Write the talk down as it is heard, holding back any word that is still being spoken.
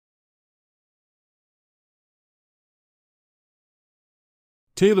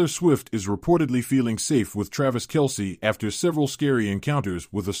Taylor Swift is reportedly feeling safe with Travis Kelce after several scary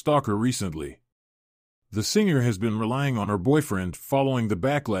encounters with a stalker recently. The singer has been relying on her boyfriend following the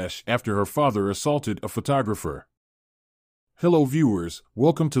backlash after her father assaulted a photographer. Hello viewers,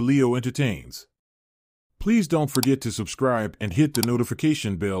 welcome to Leo Entertains. Please don't forget to subscribe and hit the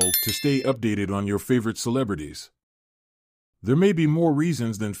notification bell to stay updated on your favorite celebrities. There may be more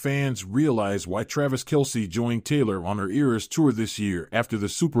reasons than fans realize why Travis Kelce joined Taylor on her Eras tour this year after the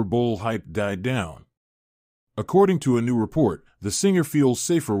Super Bowl hype died down. According to a new report, the singer feels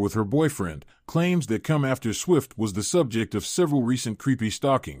safer with her boyfriend, claims that come after Swift was the subject of several recent creepy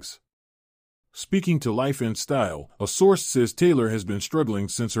stalkings. Speaking to Life in Style, a source says Taylor has been struggling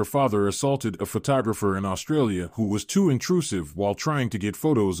since her father assaulted a photographer in Australia who was too intrusive while trying to get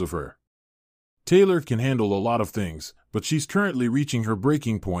photos of her. Taylor can handle a lot of things, but she's currently reaching her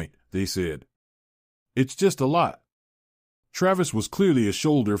breaking point, they said. It's just a lot. Travis was clearly a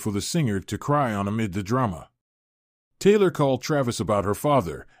shoulder for the singer to cry on amid the drama. Taylor called Travis about her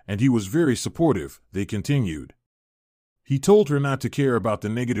father, and he was very supportive, they continued. He told her not to care about the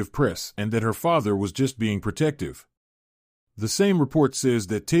negative press and that her father was just being protective. The same report says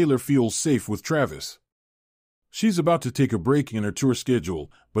that Taylor feels safe with Travis. She's about to take a break in her tour schedule,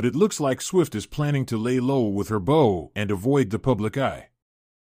 but it looks like Swift is planning to lay low with her beau and avoid the public eye.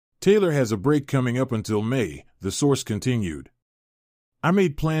 Taylor has a break coming up until May, the source continued. I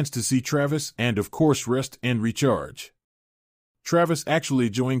made plans to see Travis and of course rest and recharge. Travis actually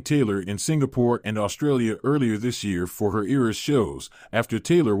joined Taylor in Singapore and Australia earlier this year for her Eras shows, after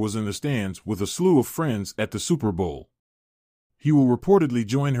Taylor was in the stands with a slew of friends at the Super Bowl. He will reportedly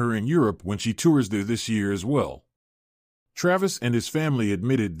join her in Europe when she tours there this year as well. Travis and his family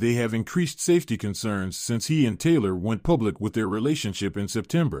admitted they have increased safety concerns since he and Taylor went public with their relationship in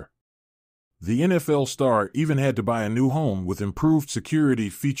September. The NFL star even had to buy a new home with improved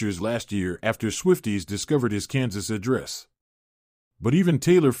security features last year after Swifties discovered his Kansas address. But even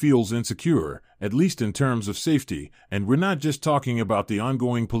Taylor feels insecure, at least in terms of safety, and we're not just talking about the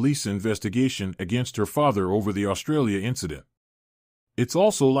ongoing police investigation against her father over the Australia incident. It's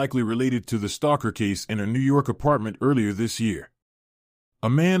also likely related to the Stalker case in her New York apartment earlier this year. A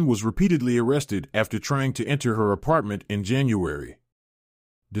man was repeatedly arrested after trying to enter her apartment in January.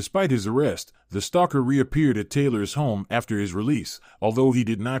 Despite his arrest, the stalker reappeared at Taylor's home after his release, although he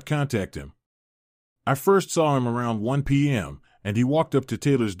did not contact him. I first saw him around 1 p.m., and he walked up to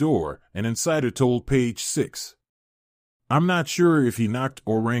Taylor's door, an insider told Page 6. I'm not sure if he knocked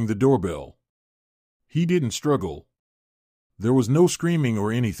or rang the doorbell. He didn't struggle. There was no screaming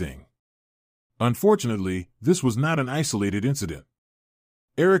or anything. Unfortunately, this was not an isolated incident.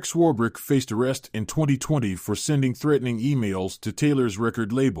 Eric Swarbrick faced arrest in 2020 for sending threatening emails to Taylor's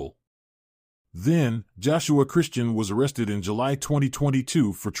record label. Then, Joshua Christian was arrested in July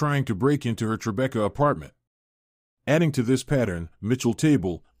 2022 for trying to break into her Tribeca apartment. Adding to this pattern, Mitchell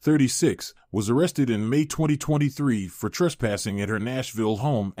Table, 36, was arrested in May 2023 for trespassing at her Nashville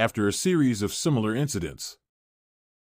home after a series of similar incidents.